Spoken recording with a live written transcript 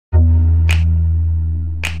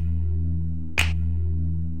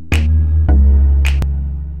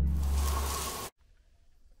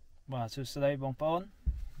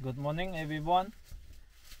Good morning, everyone.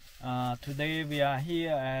 Today we are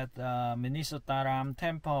here at Munisotaram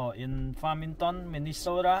Temple in Farmington,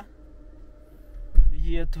 Minnesota. We're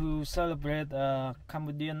here to celebrate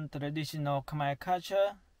Cambodian traditional Khmer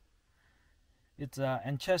culture. It's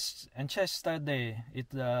Ancestor Day.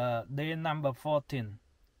 It's day number 14.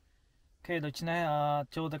 Okay,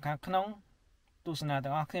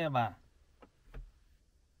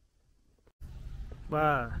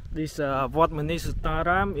 this what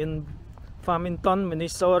Munisotaram in Farmington,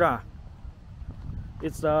 Minnesota.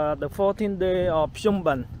 It's the 14th day of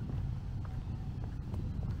Pchumben.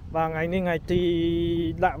 Và ngày nay ngày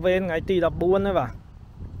thì lạ bên ngày thì đập buôn đấy bà.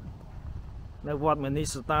 Nơi what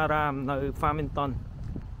Munisotaram nơi Farmington.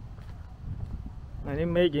 Ngày nay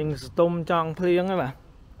making tôm trong phiên đấy bà.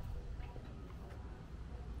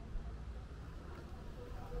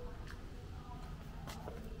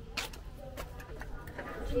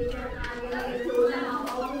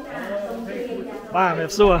 Ba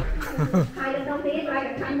mẹp xua.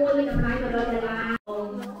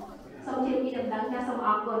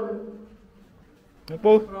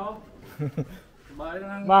 Pu.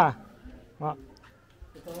 Ba. Ba.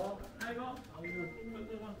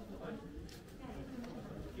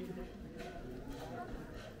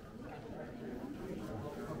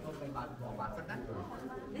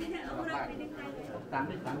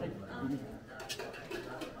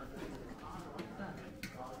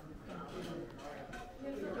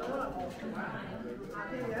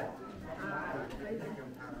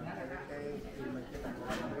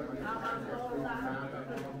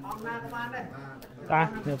 Ta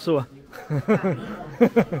nhập xua.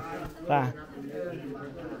 Ta.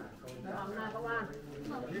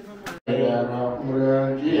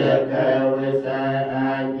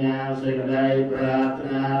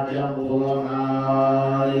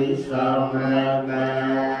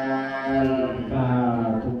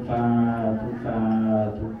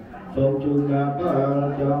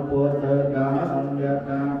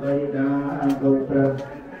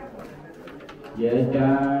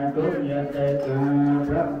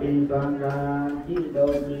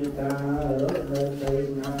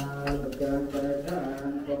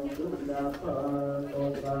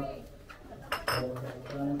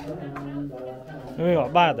 Mới gọi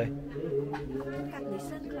ba rồi.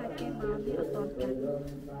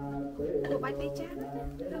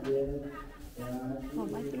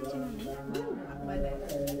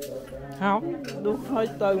 Không, đúng hơi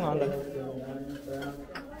tơ mà được.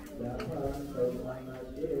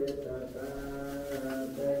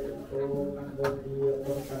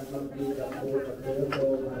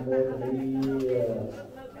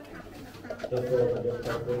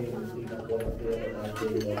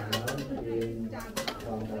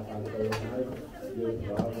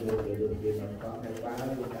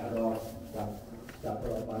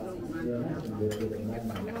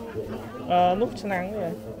 Nút nắng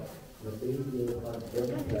vậy.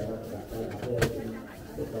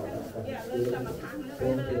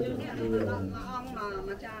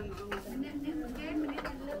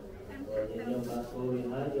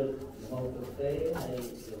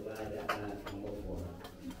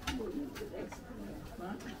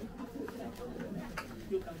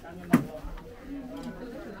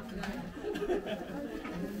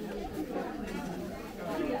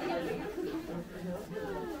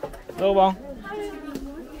 Đâu bông?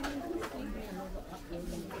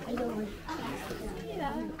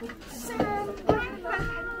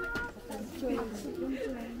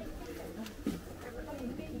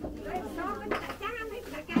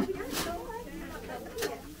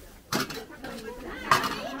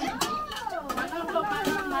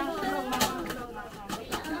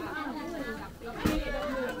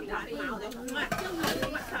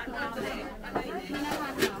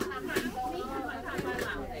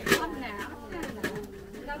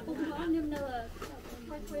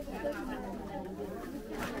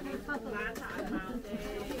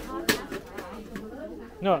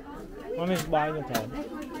 No, let me buy the time.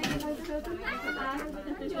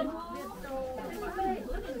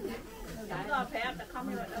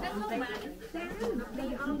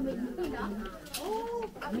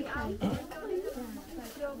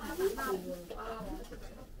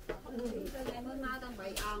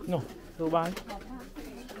 No, go buy.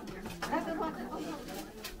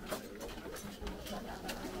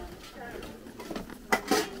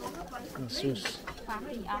 Sus.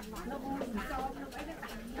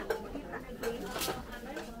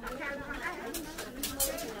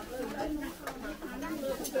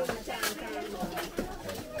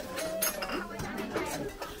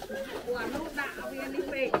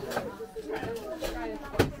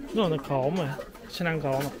 Nó khó mà, sẽ năng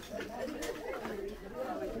khó mà.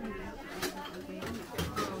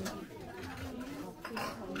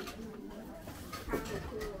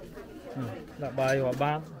 là bài họ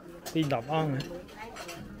bát pin đọc ong này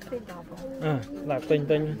là tinh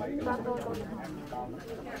tinh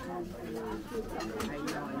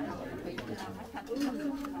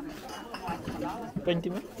tinh thì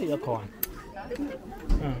mất thì là còn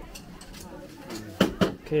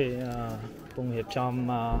ok cùng hiệp trong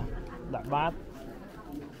đại bát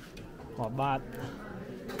họ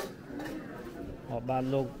bát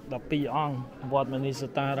lục đập pi ong vọt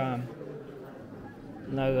Munisotaram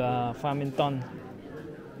nơi Farmington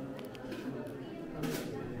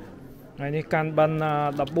ngày nay can ban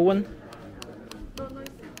đập buôn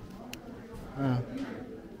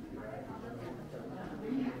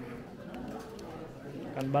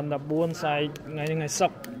can ban đập buôn sai ngày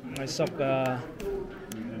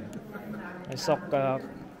sọc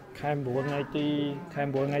Cambodia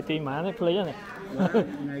ngày ti mãn nó clear này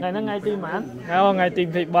ngày nó ngày ti mãn ngày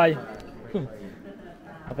tìm thị bay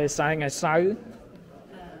phải sai ngày sau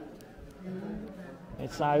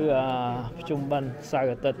Pchumben sau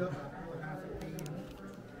ở tết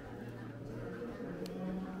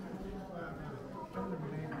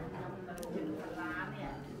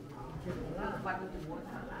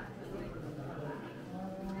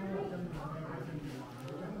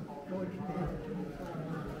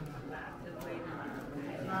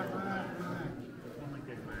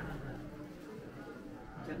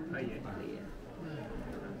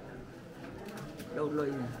đâu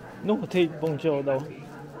lôi nút thì bông trầu đâu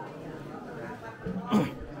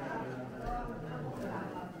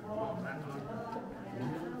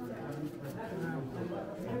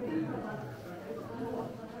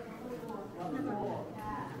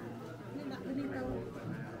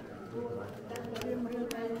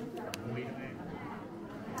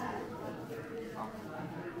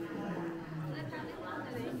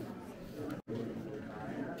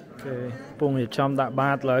ok bông thì trong đại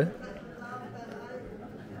bát lấy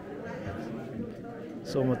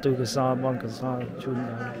số một tư cái sao bon cái sao chun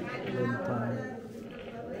lên tay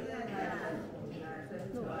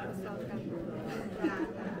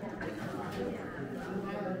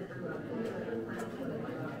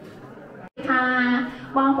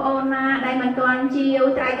bong ôn đại mình toàn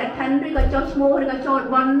chiều trai cắt thân rồi có chốt mua rồi có chốt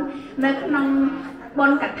bon nơi nông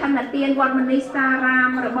bon cắt thân là tiền bon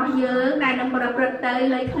Munisotaram rồi bao nhiêu đại nông bờ bờ tới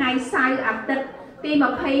lấy ngày sai áp tết pi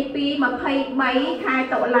mà pay mấy khai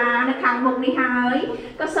tổ là nó khang mục đi hái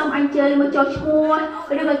có xong anh chơi mà chốt mua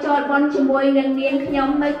rồi có chốt bon chùm môi nền niên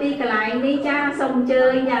nhóm nơi ti cả lại đi cha xong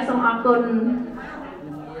chơi nhà xong học tuần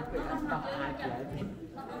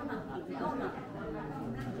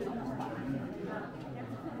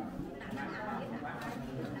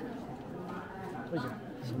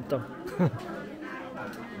sống tâm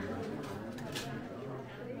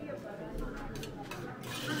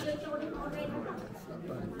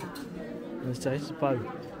nó cháy spy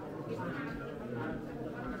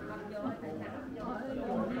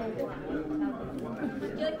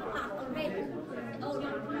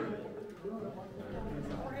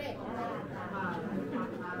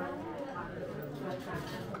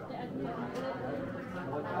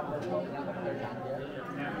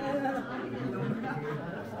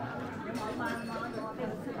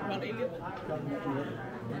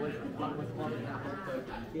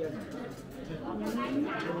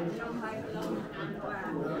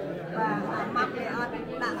và mắt để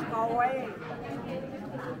ăn đã coi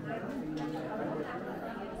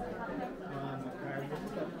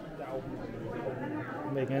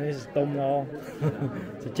mình cái này tôm lo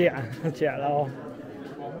chẹ lo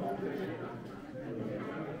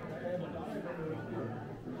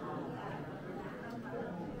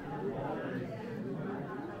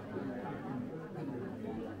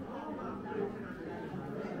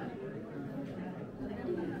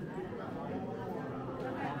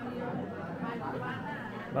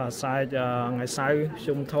và sai ngày sau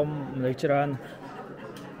xung thông lấy trên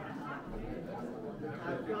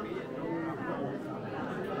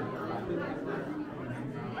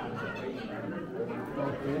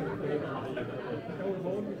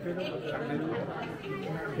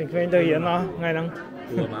mình phải thể hiện nó ngay năng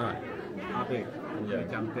vừa mà giờ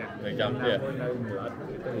trăm tiền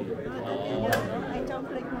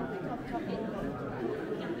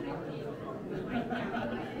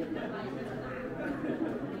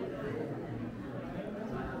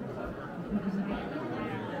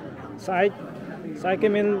sai cái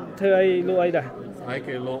mình thưa ai lưu ấy đây sai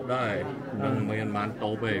cái lô đây mình bán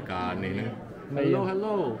tàu về cả này nữa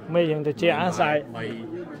hello mấy những cái trẻ sai mấy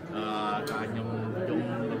cả nhung chung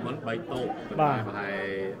vẫn bay tàu và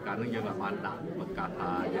hay cả những người là bán đảo và cả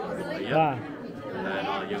thà những người là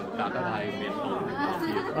nó những cả các thầy miền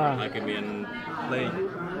tàu hai cái miền lên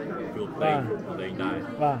chụp Vâng. Đây đây.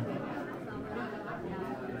 Vâng.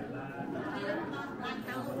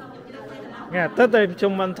 Nghe Tết đây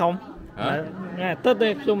Pchumben thông. Hả? Nghe Tết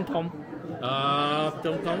đây Pchum thông.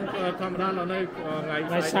 Trong tham gia nó đây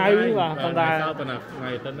Ngày sai và còn ngày sau tuần nào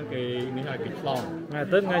ngày Tết nó cái ní hai cái long. Ngày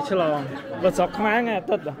Tết ngày Chlong. Vật sọc Khmer ngày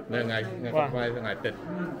Tết rồi. Đây ngày ngày Tết.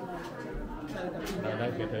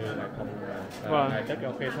 Đây cái thơ ngày thông. Ngày Tết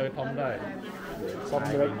cái thơ thông đây. Xong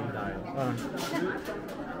rồi.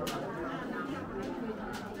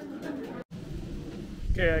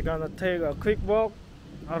 Okay, I'm gonna take a quick walk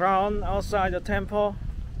around outside the temple.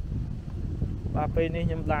 Và bên này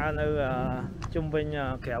chúng ta ở chung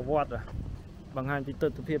quanh kẻ vót rồi. Bằng hai tí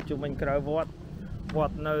tự phiếp chung quanh cái vót.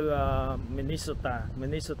 Vót nơi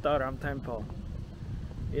Munisotaram temple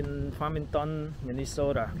in Farmington,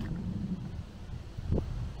 Minnesota.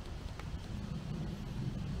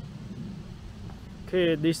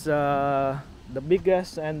 Okay, this is the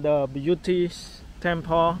biggest and the beautiest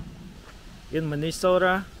temple in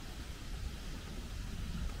Minnesota.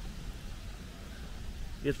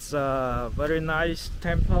 It's a very nice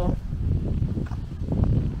temple.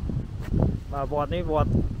 Và vọt này vọt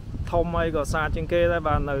thông ấy có xa trên kia đấy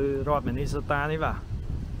và nơi rọt Minnesota này vào.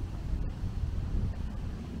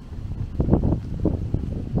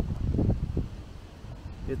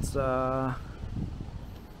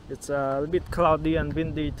 It's a bit cloudy and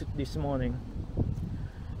windy this morning.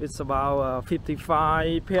 It's about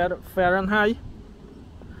 55 Fahrenheit.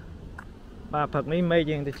 Và Phật này mây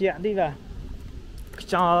dừng thì chạy đi vào.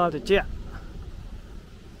 Cho thì chạy.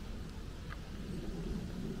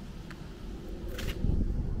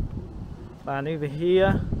 Và này về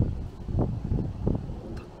here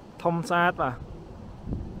thông sát vào.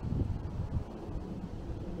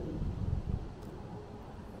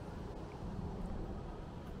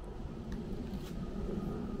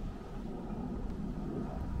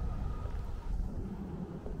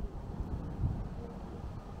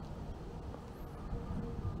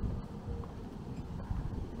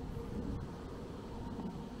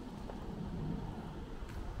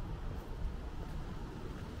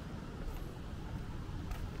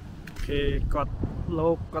 Okay, cột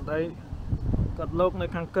lốp nơi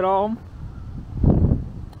khang chrome.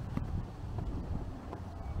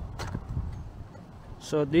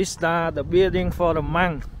 So these are the building for the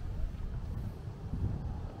monk.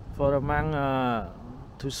 For the monk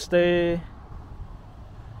to stay.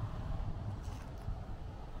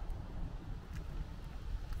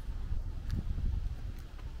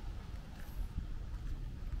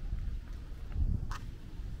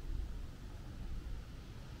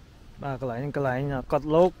 Và cái lại là cột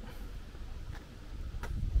lốp.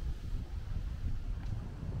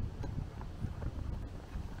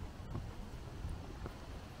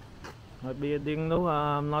 My building, no,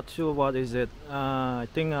 I'm not sure what is it. I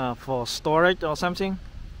think for storage or something.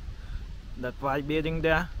 That white building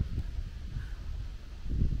there.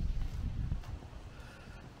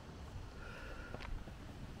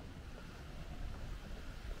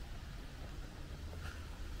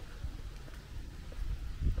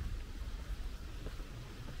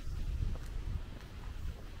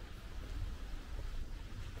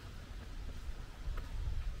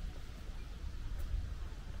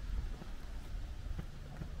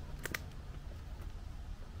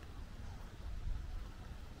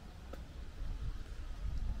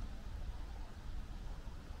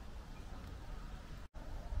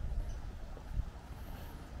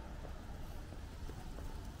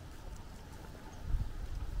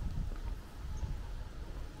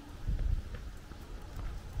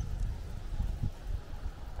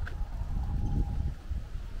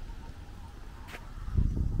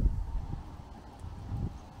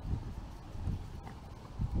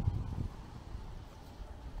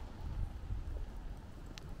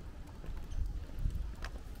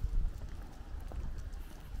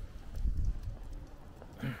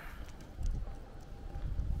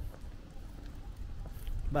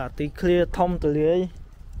 Bà tí clear thông từ lưới.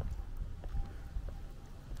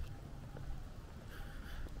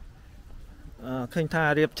 Khanh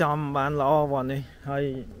tha riêng chom bán lo vào này.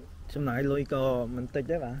 Hay trong này lôi cờ mình tích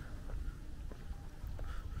đấy bà.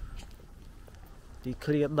 Tí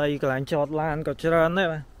clear đây cái lạnh chọt lan có trơn đấy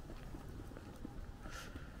bà.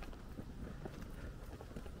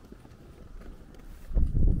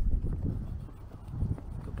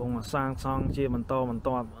 Cái bông mà sang xong chia mình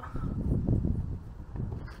to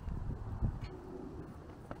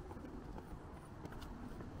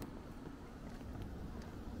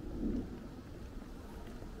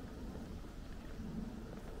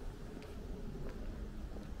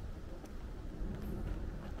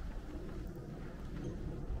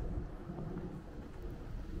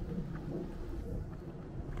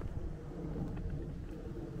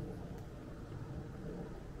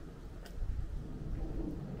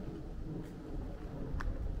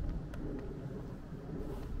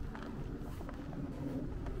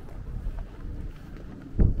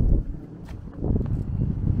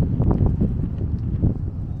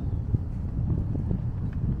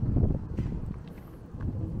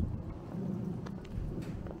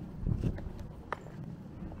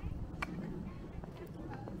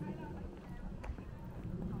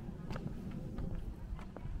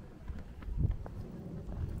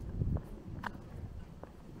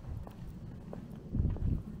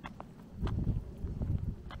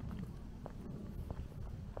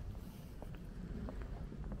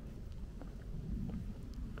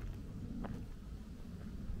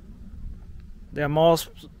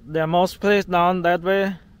there are most place down that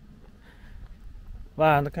way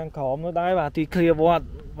và nó khang khóm nó đáy và thì clear water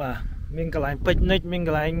và mình cái lại picnic mình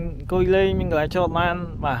cái lại coi lên mình cái lại cho man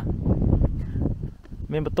và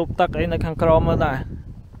mình bắt tục tắc ấy nó khang khóm ở đây.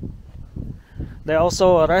 There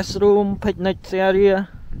also a restroom picnic area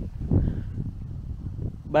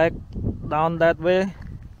back down that way.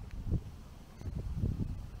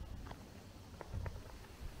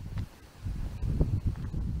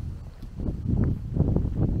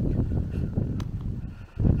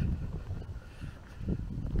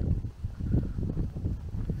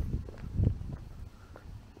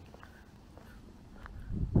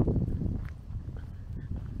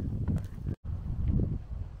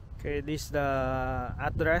 Okay, this is the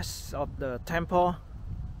address of the temple,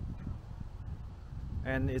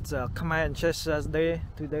 and it's a Khmer Ancestors Day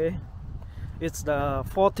today. It's the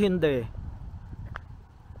 14th day.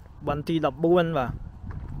 Banti đập Boun và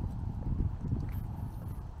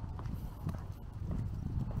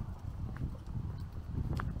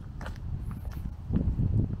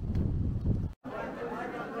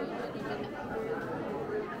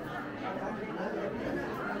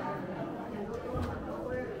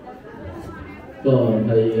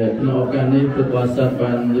thầy nó can đi vượt qua sát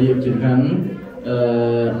bàn liệp chừng hắn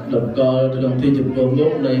đập co trong thi chụp công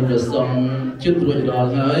lúc này vừa xong chút rồi đó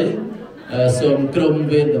thấy xong krom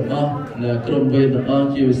bên đó là krom bên đó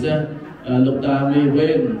chiều sẽ lục ta mi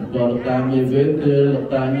bên và lục ta mi bên thì lục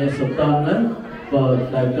ta nghe sập tan đấy và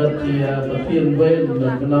đại cất thì bậc thiên bên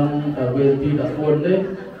là cái năm bên thì đã quân đấy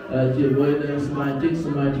chỉ với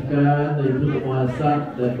Smajica để vượt qua sát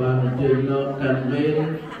để bàn trên nó can bên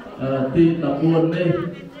thì đã buồn đi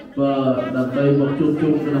và đặt đây một chút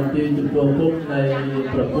chung cái đồng tiền chụp công phúc này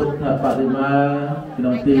ประพุทธปฏิมาcái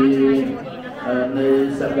đồng tiền này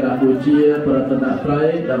สักการะบูชาพระรัตนตรัย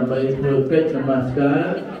ดำไปเพื่อเกิดนมัสกา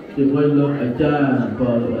รจึงไว้ลงอาจารย์พอ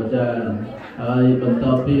อาจารย์ให้บรรท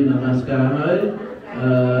อปีนมัสการให้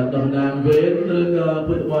ดำนางเวทหรือ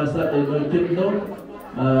พุทธวาสในเมืองจิ้นนุ๊ก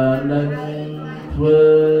นั่งเพื่อ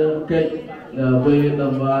เกิดเวทด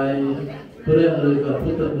ำไปเพื่อเรื่อง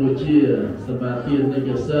พุทธบูชาสมาธิในเจ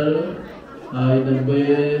ริญให้ดังเว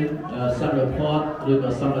สังฆพจน์หรือ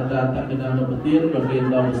สังฆทานตักกินานปฏิบัติเรียน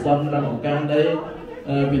เราซ้ำรังของการได้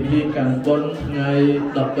วิธีการบนไง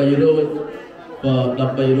ดับไปรุ่ยก็ดั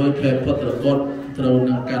บไปรุ่ยแค่พัฒนากรเราใน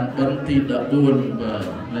การบนที่ดับบุญ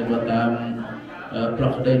ในบทตามปรั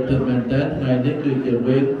กเดชเมนเทนไงนี่คือเกี่ยวเว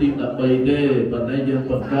ที่ดับไปได้บันไดยังผ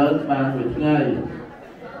ลการบางวิธีง่าย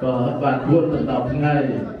ก็บางพูดต่างๆง่าย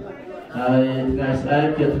ไงสาย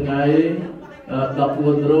เกี่ยวไงดับบุ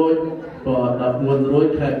ญรุ่ยก็ดับบุญรุ่ย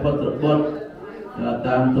แค่พัฒนากรต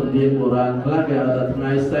ามธรรมเนียมโบราณคลาสก็ดับไง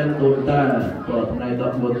เส้นตูตาก็ไงดั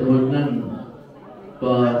บบุญรุ่ยนั่น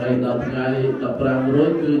ก็ไงดับไงดับปรางรุ่ย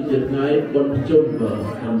คือจิตไงบนจุ่มก็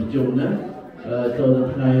บนจุ่มนะตัว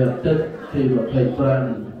ไงตึ๊ดที่แบบไฟปราง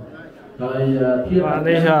và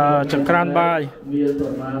đây là chụp can bàiมีปร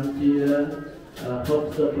ะมาณที่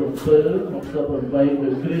60 ปี60 ปีหรื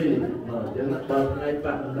อกี่จะนับตอนไง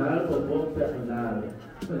ปัจจุบันผมพบปัจจุบัน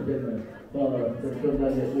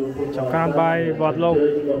chụp can bài vọt lông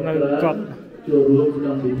nơi cọt chùa rùa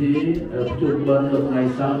trong vị trí chùa bên được ngày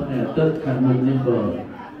sau hè tất cả một nhân vật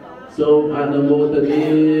so Anamotani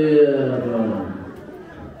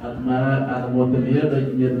Anamotani đây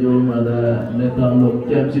nhận vô mà là nên toàn lục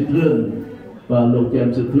chém xịt thương và lục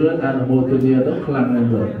chém xịt thương Anamotani rất lặng này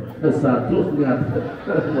rồi nó xả thuốc ngạt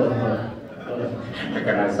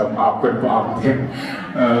cái này xong học quên bỏ thêm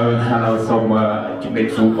hello xong chúng mình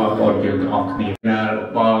xuống vào còn nhiều học niệm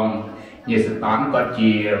bằng như sự toán có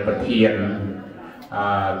chỉ bậc thiền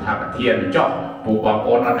thằng thiền cho phụ bằng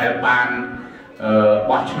ôn nó đại ban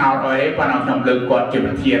bỏ nào đấy ban nào trong lưng còn chỉ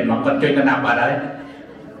bậc thiền mà còn chơi cái nào vào đấy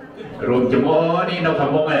rùm chấm ô đi đâu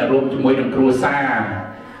thằng bông này rùm chấm môi đường cua xa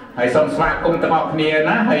hay xong xoa cùng tập học niệm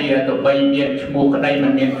á hay tụi bay miền mua cái đây mà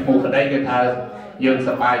miền mua cái đây cái thà dươngส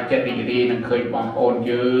บายใจดีๆนั่งเคยบางคน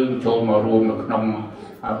ยืงโชว์มารวมในขนม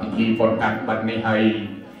พิธีปนกันบัดนี้ให้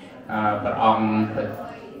ประอง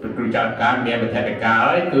เป็นผู้จัดการเมียเป็นเทศกา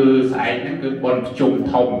ลคือสายนั่นคือบนจุ่ม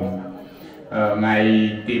ทงไง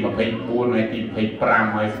ตีมาเพย์ปูนไงตีเพย์ปราม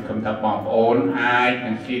ให้คำทับบางคนไอ้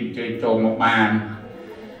นั่งซีนเจอโจมมาบาน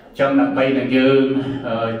จังนั่งไปนั่งยืง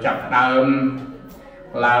จับดาม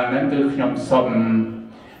ลาวนั่นคือขนมสม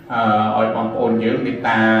ở bằng ôn dưỡng người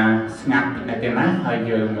ta ngặt này tên á hơi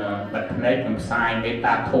dường bật nấy bằng sai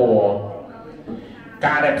meta thua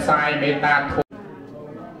ca đẹp sai meta thua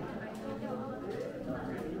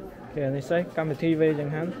kìa này sẽ cầm thi về chẳng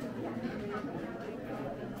hạn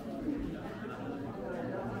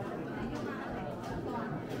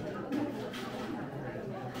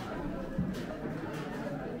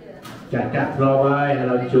จัดรอไว้เ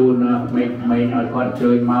ราจูนไม่หน่อยก่อนเจอ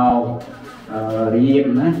เมาเรียน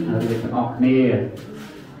นะเรียนออกนี่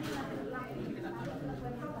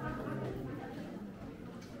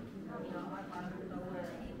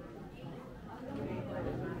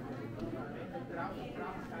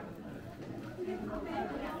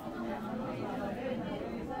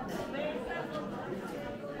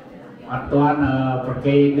อัตวันประเก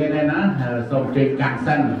ณฑ์ได้นะสมจิตการ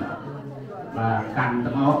สั้นกันต้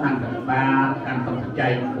องเอากันต้องบากันต้องใจ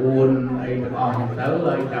คูณไอ้ต้องเอาของเต๋อเล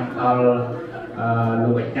ยจำเอาลู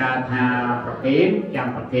กจ้าทาประเกณฑ์จ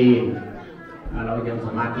ำประเกณฑ์เรายังส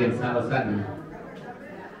ามารถเรียนสาวสั้น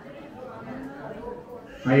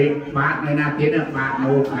ไปบ้านในนาทีนั้นบ้านโ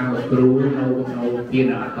น้ตเอาครูโน้ตเรียน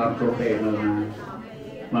ตอนโปรเฟสโน้ต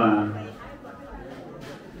มา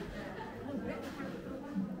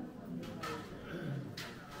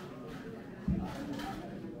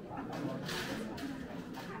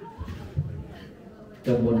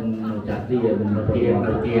cho môn trả tiền mình nó tiền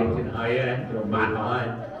thì ấy rồi bạn nói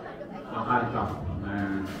nó hai cọc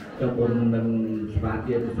cho môn mình bán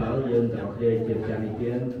tiền sáu dương tạo tiền tiền trả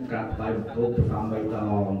tiền cả bài một câu từ phòng bài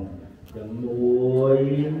tòng chấm nuôi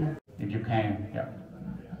if you can yeah.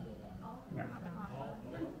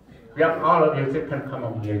 Yep, all of you can come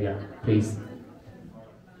over here, yeah, please.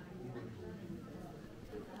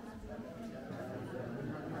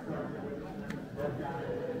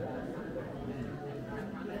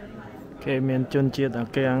 Cái miền chôn chiết ở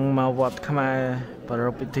cái màu vọt Khmer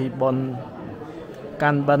và thì bon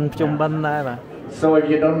can ban Pchumben đây là. So if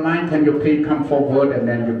you don't mind, can you please come forward and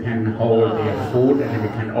then you can hold the food and you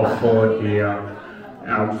can offer the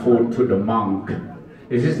our food to the monk.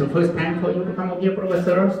 Is this the first time for you to come over here,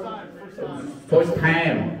 professors? First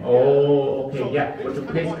time. Oh, okay, yeah. Would you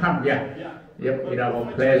please come? Yeah. Yep, it's our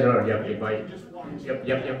pleasure. Yep, everybody.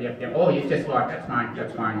 Yep. Oh, you just what? That's fine.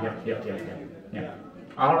 Yep. Yeah.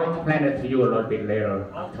 I'll explain it to you a little bit later.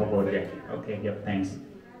 October. Yeah. Okay. Yep. Thanks.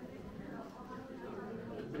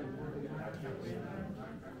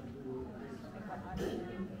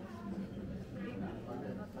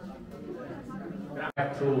 I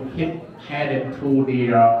have to head it to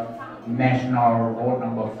the national road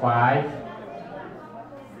number 5.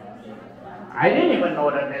 I didn't even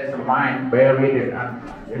know that there's a mine buried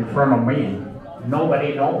in front of me.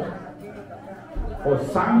 Nobody knows. For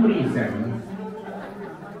some reason,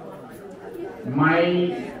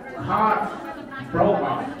 my heart broke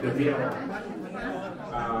off the wheel.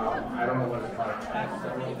 I don't know what it's called.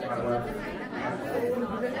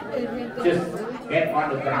 Just get on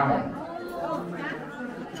the ground.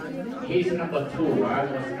 He's number 2, I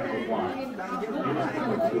was number 1. He was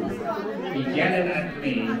number 2. He yelled at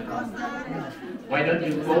me, why don't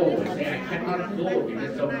you go? I said, I cannot go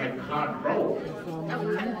because of my car broke.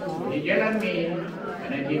 He yelled at me,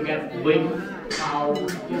 and then he got weak out.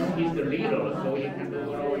 He's the leader, so he can do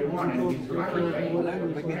whatever he wants, and he's right.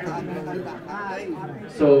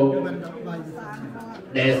 So,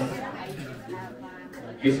 there's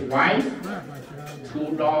his wife,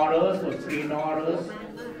 2 daughters or 3 daughters.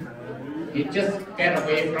 He just get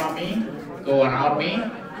away from me, go around me,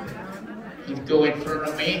 he go in front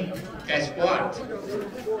of me. Guess what?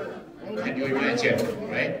 Can you imagine,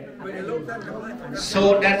 right?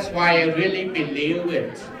 So that's why I really believe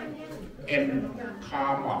it in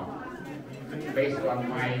karma, based on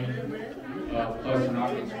my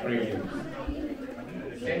personal experience.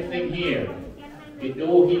 Same thing here. We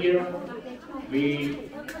do here, we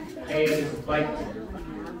pay respect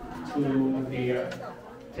to the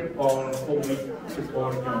temple,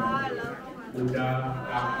 Buddha,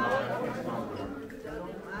 Dharma, and Sangha.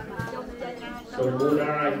 So Buddha, I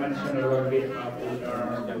mentioned a little bit about Buddha.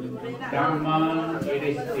 Dharma, it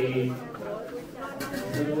is the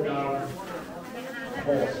Buddha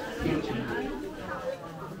course teaching.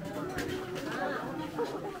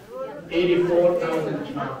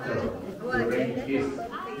 84,000 chapters during his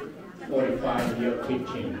 45-year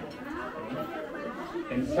teaching.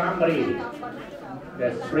 In summary,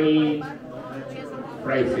 there's 3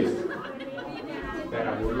 phrases that I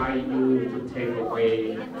would like you to take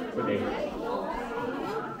away today.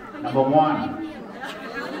 Number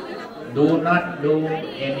 1, do not do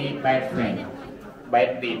any bad thing,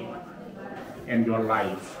 bad deed in your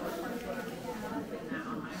life.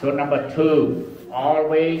 So number 2,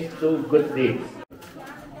 always do good deeds.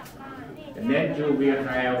 And then you will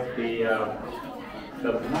have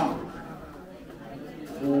the monk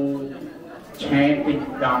who chanted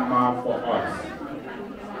Dharma for us.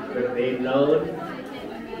 But they learn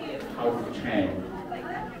how to chant.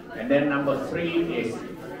 And then number 3 is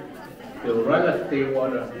the relative or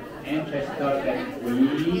the ancestor that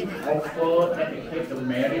we offer educate the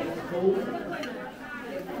married school,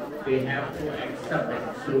 they have to accept it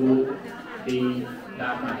through the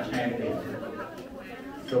Dharma chanting.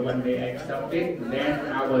 So when they accept it, then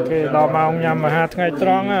our Đó mà ông nhầm mà hai ngày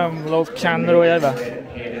tròn lột chăn rồi ấy bà.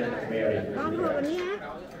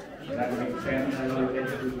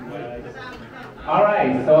 All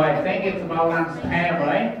right, so I think it's about lunchtime,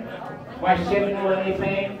 right? Question or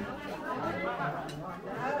anything?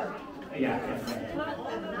 Yeah.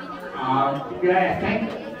 Yeah, I think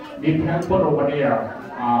we can put over there.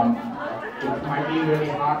 It might be really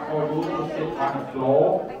hard for you to sit on the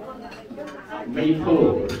floor. Me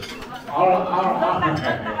too. All.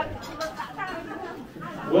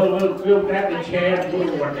 We'll grab the chair and put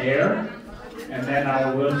it over there, and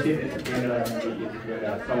then we'll sit together and eat it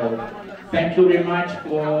together. So, thank you very much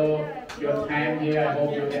for your time here. I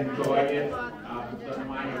hope you enjoyed it. Don't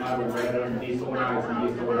mind about the weather. This soda.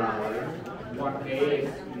 One day is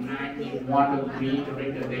 91 degrees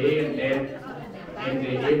during the day, and then in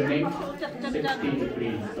the evening 60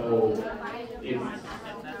 degrees. So it's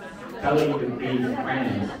 30 degrees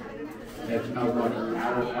minus. That's not what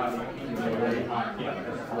very hot yet.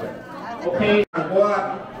 Okay.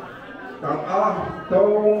 ទាំងអស់សូ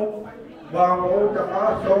មបងប្អូនទាំងអ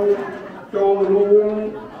ស់សូមចូលរួម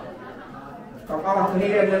ទាំងអស់គ្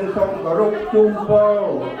នានឹងសូមគោរពជូនពរ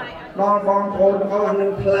ដល់បងប្អូនទាំងអស់នឹ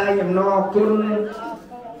ងថ្លែងអំណរគុណ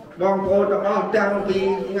បងប្អូនទាំងអស់តាំងពី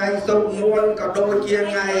ថ្ងៃសុខមុនក៏ដូចជា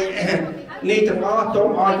ថ្ងៃនេះទាំងអស់សូម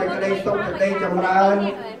ឲ្យតែក្តីសុខក្តីចម្រើន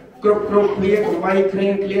គ្រប់គ្នាកុំឲ្យគ្រៀ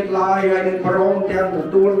ងឃ្លាតឡើយហើយនឹងព្រមទាំងទ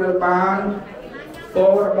ទួលនៅបានព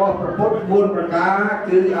ររបស់ព្រះពុទ្ធ4ប្រការ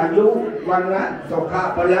គឺអាយុវណ្ណៈសុខៈ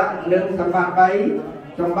ពលៈនិងសម្បត្តិ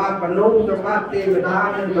3សម្បត្តិមនុស្សសម្បត្តិទេវតា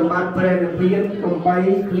និងសម្បត្តិព្រះនិព្វានកុំបី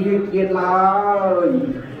ឃ្លាតឡើយ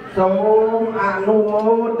សូមអនុ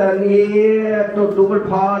មោទនាទទួល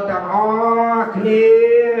ផលទាំងអស់គ្នា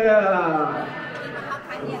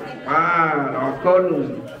បាទអរគុណ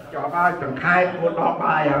ចូលឲ្យសង្ខេបមួយដប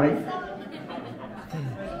បាយហើយ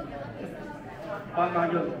បង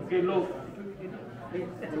យកគេលោក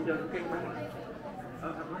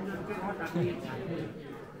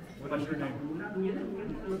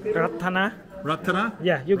Ratana? Ratana?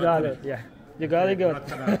 Yeah, you got it. Yeah, you got it good.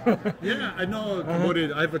 Yeah, I know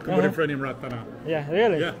Cambodia. I have a Cambodian friend named Ratana. Yeah,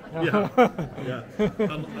 really? Yeah.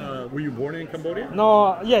 Were you born in Cambodia?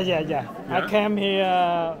 No, yeah. I came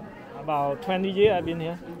here about 20 years. I've been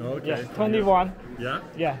here. Okay. Yeah, 21.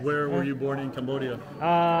 Yeah. Where were you born in Cambodia?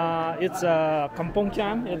 It's Kampong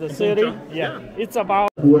Cham. It's a city. Yeah. It's about.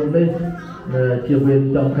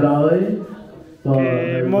 គេ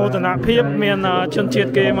មោទនភាពមានជនជា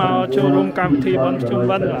តិគេមកចូលរួមកម្មវិធីបុណ្យភ្ជុំ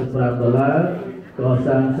បិណ្ឌបាទក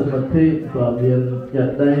សាងសុខភាពក៏មានចិ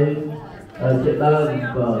ត្តដីជាដើម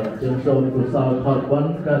ក៏ជាសូមកុសលផលបុណ្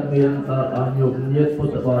យកើតមានអស់ញោមញាតិពុ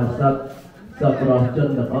ទ្ធបរិស័ទសប្បុរសជន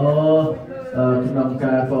ទាំងអស់ក្នុង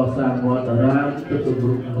ការកសាងវត្តអារាមទឹកសម្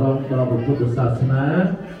រុករងដល់ពុទ្ធសាសនា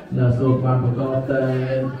ដែលសូមបានប្រកបតែ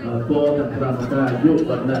ពរទាំង5ប្រការអាយុ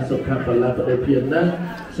វណ្ណៈសុខៈពលៈបរិភាណ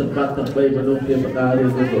សម្បត្តិទាំង3មនុស្សទេវតារៀ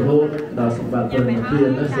ងរហូតដល់សម្បត្តិព្រះនិព្វា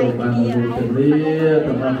នសូមបានមករួមគ្នា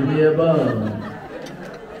ទាំងអស់គ្នាបង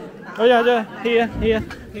អូយ៉ាហៀ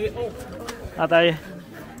អត់អី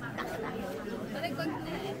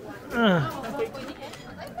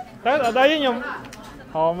តែអត់អីខ្ញុំ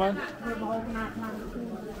ហម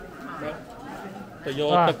ទៅយ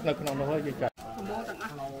កទឹកនៅក្នុងនោះហើយគេកាត់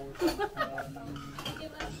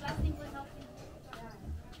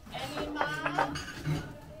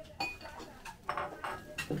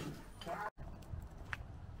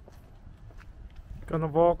Gonna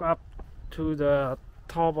walk up to the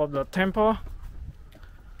top of the temple.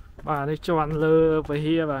 Và đi cho bạn lơ về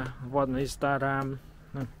here và vọt Munisotaram.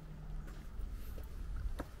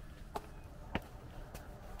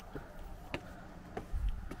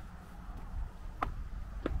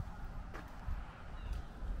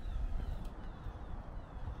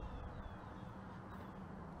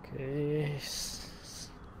 Okay,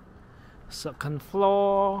 second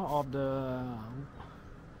floor of the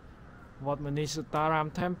Munisotaram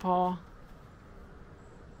temple.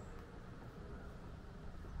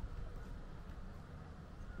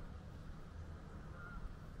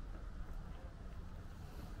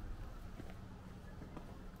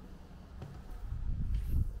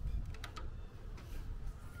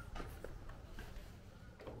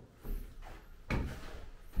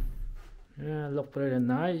 Yeah, look pretty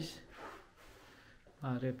nice.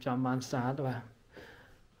 Rệp chọn bán xá và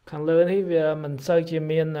khăn lớn thì vì mình xây chỉ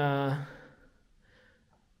miền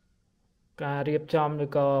cả rệp chọn rồi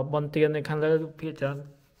có bon tiền thì khăn lớn phía cho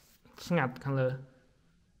ngặt khăn lơ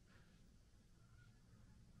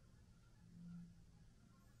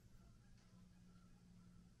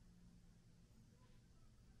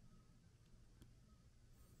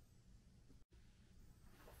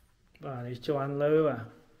và đi cho ăn lơ và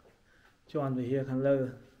cho ăn về here khăn lơ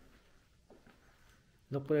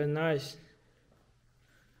look very nice.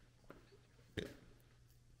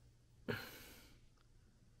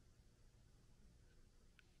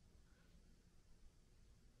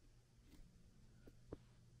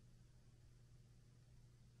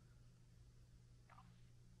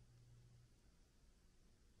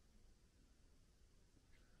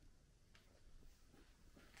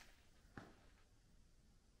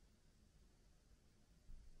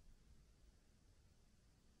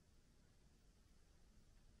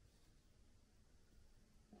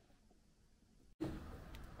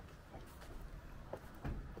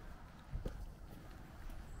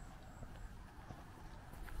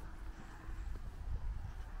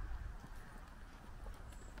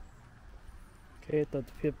 Okay, tập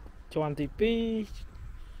phiệp tròn tí pi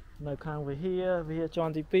nơi khang về here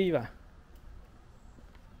tròn tí pi và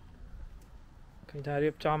kinh ta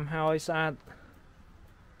điệp chom hao ai sát